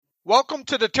Welcome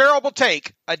to The Terrible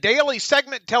Take, a daily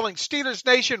segment telling Steelers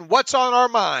Nation what's on our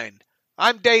mind.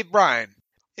 I'm Dave Bryan.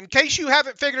 In case you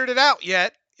haven't figured it out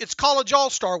yet, it's College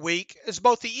All-Star Week, as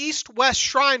both the East-West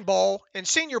Shrine Bowl and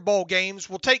Senior Bowl games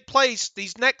will take place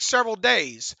these next several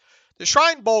days. The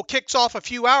Shrine Bowl kicks off a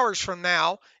few hours from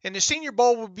now, and the Senior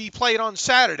Bowl will be played on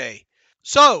Saturday.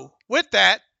 So, with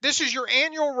that, this is your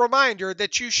annual reminder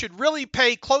that you should really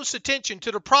pay close attention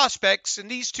to the prospects in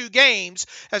these two games,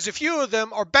 as a few of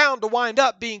them are bound to wind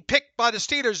up being picked by the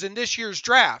Steelers in this year's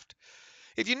draft.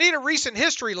 If you need a recent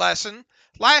history lesson,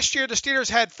 last year the Steelers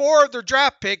had 4 of their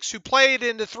draft picks who played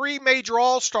in the 3 major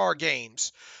All-Star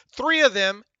games. 3 of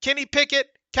them, Kenny Pickett,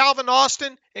 Calvin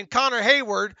Austin, and Connor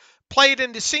Hayward, played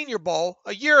in the Senior Bowl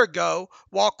a year ago,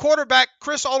 while quarterback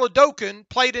Chris Oladokun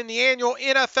played in the annual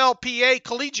NFLPA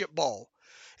Collegiate Bowl.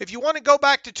 If you want to go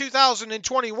back to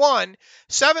 2021,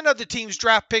 7 of the team's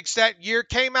draft picks that year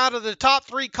came out of the top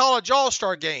 3 college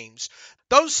all-star games.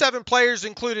 Those 7 players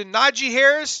included Najee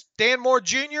Harris, Dan Moore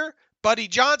Jr., Buddy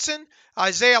Johnson,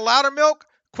 Isaiah Loudermilk,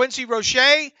 Quincy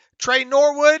Roche, Trey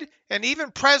Norwood, and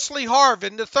even Presley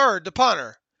Harvin III, the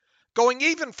punter. Going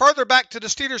even further back to the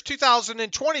Steelers'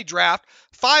 2020 draft,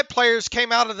 5 players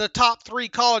came out of the top 3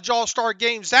 college all-star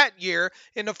games that year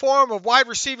in the form of wide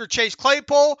receiver Chase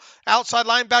Claypool, outside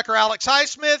linebacker Alex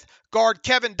Highsmith, guard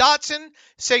Kevin Dotson,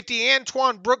 safety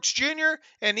Antoine Brooks Jr.,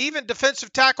 and even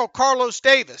defensive tackle Carlos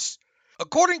Davis.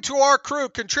 According to our crew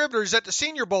of contributors at the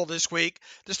Senior Bowl this week,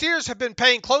 the Steelers have been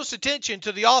paying close attention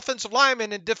to the offensive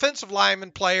linemen and defensive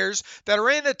lineman players that are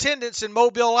in attendance in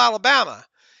Mobile, Alabama.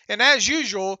 And as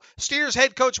usual, Steelers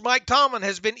head coach Mike Tomlin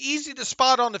has been easy to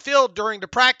spot on the field during the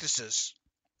practices.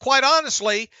 Quite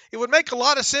honestly, it would make a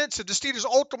lot of sense if the Steelers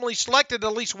ultimately selected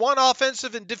at least one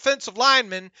offensive and defensive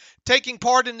lineman taking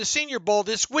part in the Senior Bowl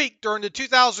this week during the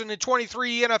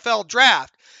 2023 NFL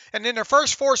Draft, and in their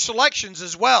first 4 selections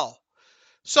as well.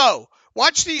 So,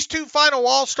 watch these 2 final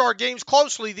All-Star games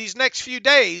closely these next few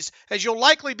days, as you'll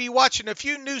likely be watching a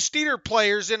few new Steeler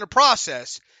players in the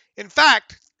process. In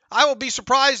fact, I will be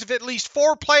surprised if at least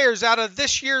 4 players out of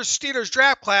this year's Steelers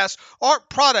draft class aren't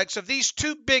products of these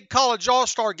 2 big college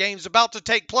all-star games about to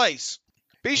take place.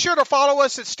 Be sure to follow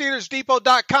us at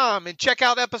SteelersDepot.com and check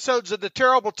out episodes of The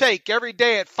Terrible Take every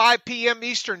day at 5 p.m.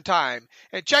 Eastern Time.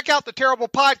 And check out The Terrible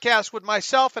Podcast with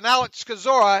myself and Alex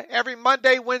Kozora every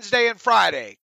Monday, Wednesday, and Friday.